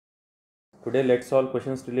Today let's solve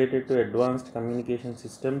questions related to advanced communication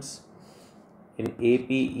systems in AP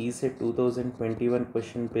ECET 2021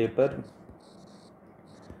 question paper.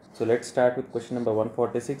 So let's start with question number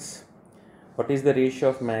 146. What is the ratio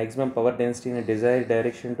of maximum power density in a desired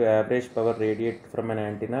direction to average power radiated from an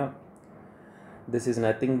antenna? This is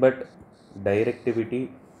nothing but directivity.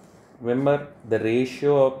 Remember, the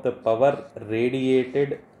ratio of the power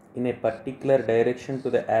radiated in a particular direction to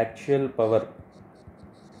the actual power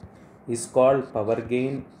is called power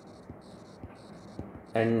gain,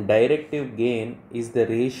 and directive gain is the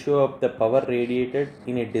ratio of the power radiated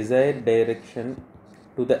in a desired direction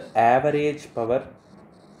to the average power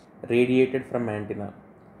radiated from antenna.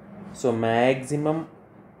 So maximum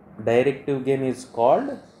directive gain is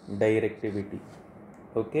called directivity.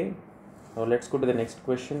 Okay, now let's go to the next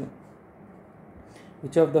question.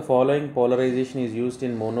 Which of the following polarization is used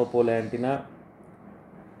in monopole antenna?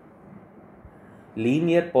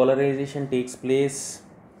 Linear polarization takes place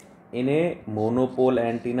in a monopole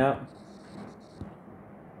antenna.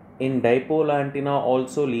 In dipole antenna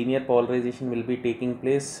also linear polarization will be taking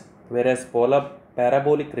place, whereas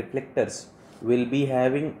parabolic reflectors will be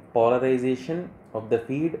having polarization of the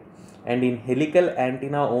feed, and in helical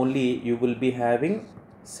antenna only you will be having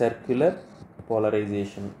circular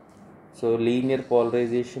polarization. So linear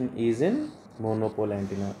polarization is in monopole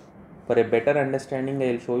antenna. For a better understanding,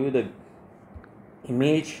 I will show you the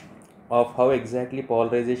image of how exactly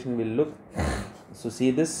polarization will look. So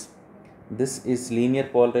see this is linear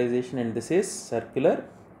polarization and this is circular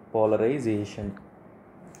polarization.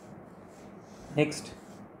 Next,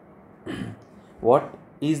 what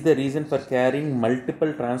is the reason for carrying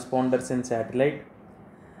multiple transponders in satellite?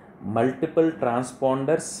 Multiple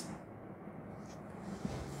transponders,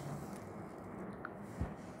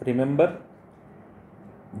 remember,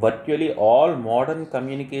 virtually all modern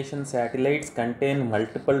communication satellites contain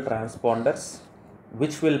multiple transponders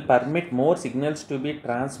which will permit more signals to be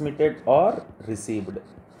transmitted or received.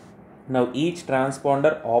 Now each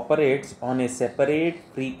transponder operates on a separate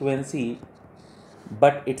frequency,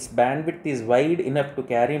 but its bandwidth is wide enough to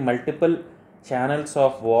carry multiple channels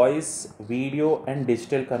of voice, video and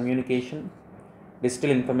digital information.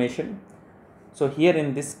 So here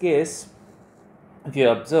in this case, if you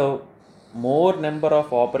observe, more number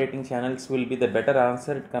of operating channels will be the better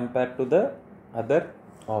answer compared to the other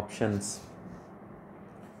options.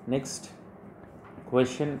 Next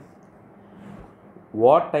question.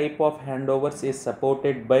 What type of handovers is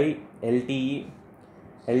supported by LTE?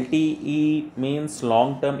 LTE means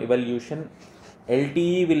long-term evolution.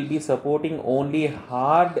 LTE will be supporting only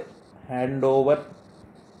hard handover,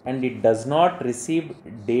 and it does not receive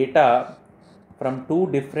data from two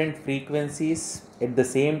different frequencies at the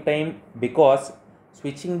same time, because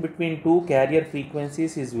switching between two carrier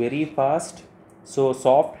frequencies is very fast, so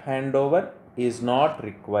soft handover is not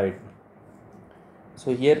required.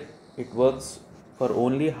 So here it works for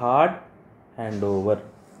only hard handover.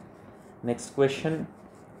 Next question.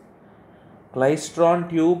 Klystron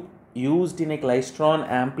tube used in a klystron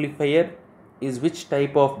amplifier is which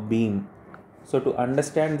type of beam? So to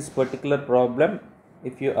understand this particular problem,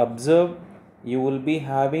 if you observe, you will be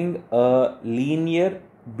having a linear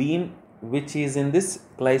beam which is in this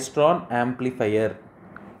klystron amplifier.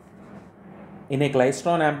 In a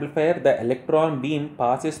klystron amplifier, the electron beam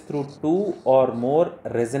passes through two or more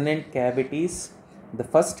resonant cavities. The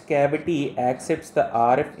first cavity accepts the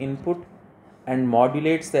RF input and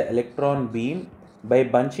modulates the electron beam by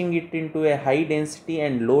bunching it into a high density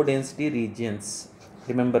and low density regions.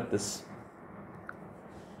 Remember this.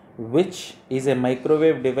 Which is a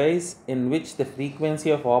microwave device in which the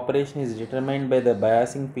frequency of operation is determined by the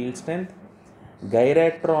biasing field strength?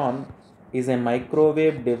 Gyratron is a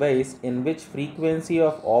microwave device in which frequency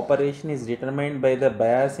of operation is determined by the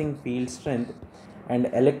biasing field strength and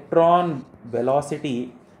electron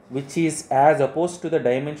velocity, which is as opposed to the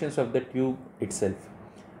dimensions of the tube itself.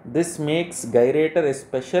 This makes gyrator a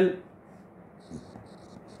special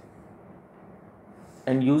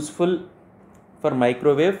and useful for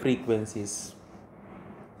microwave frequencies.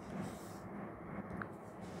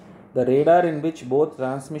 The radar in which both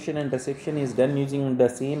transmission and reception is done using the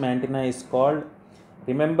same antenna is called,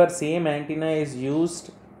 remember, same antenna is used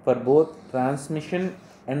for both transmission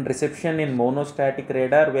and reception in monostatic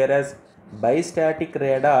radar, whereas bistatic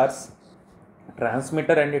radars,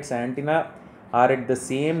 transmitter and its antenna are at the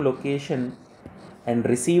same location and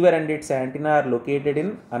receiver and its antenna are located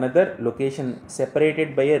in another location,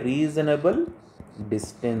 separated by a reasonable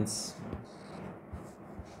distance.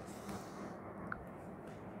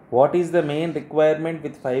 What is the main requirement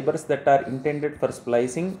with fibers that are intended for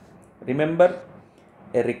splicing? Remember,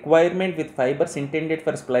 A requirement with fibers intended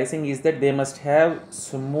for splicing is that they must have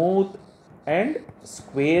smooth and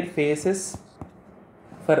square faces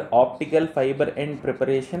for optical fiber end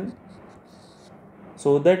preparation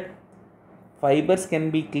so that fibers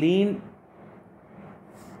can be cleaned.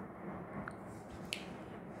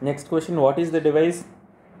 Next question, what is the device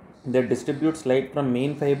that distributes light from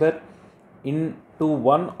main fiber into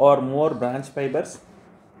one or more branch fibers?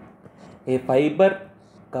 A fiber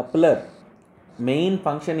coupler main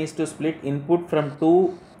function is to split input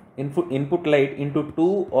light into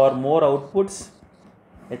two or more outputs.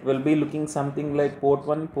 It will be looking something like port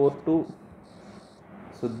 1, port 2.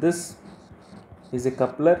 So this is a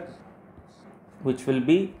coupler which will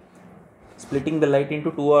be splitting the light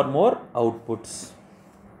into two or more outputs.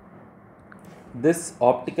 This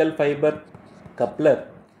optical fiber coupler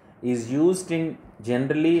is used in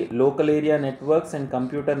generally local area networks and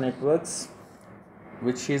computer networks,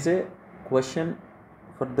 which is a question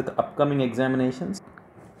for the upcoming examinations.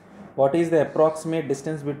 What is the approximate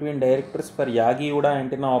distance between directors for Yagi-Uda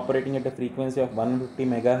antenna operating at a frequency of 150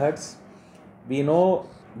 MHz? We know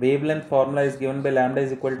wavelength formula is given by lambda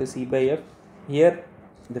is equal to c by f. Here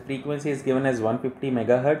the frequency is given as 150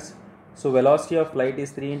 MHz. So velocity of light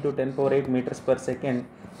is 3 into 10 power 8 meters per second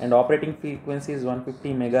and operating frequency is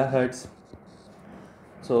 150 MHz.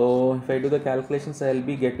 So if I do the calculations, I will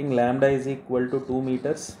be getting lambda is equal to 2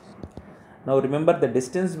 meters. Now remember, the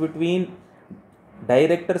distance between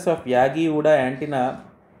directors of Yagi-Uda antenna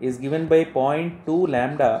is given by 0.2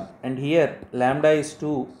 lambda, and here lambda is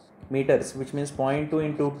 2 meters, which means 0.2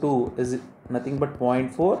 into 2 is nothing but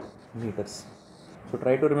 0.4 meters. So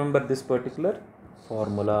try to remember this particular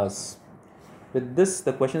formulas. With this,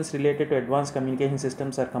 the questions related to advanced communication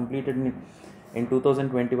systems are completed in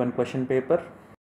 2021 question paper.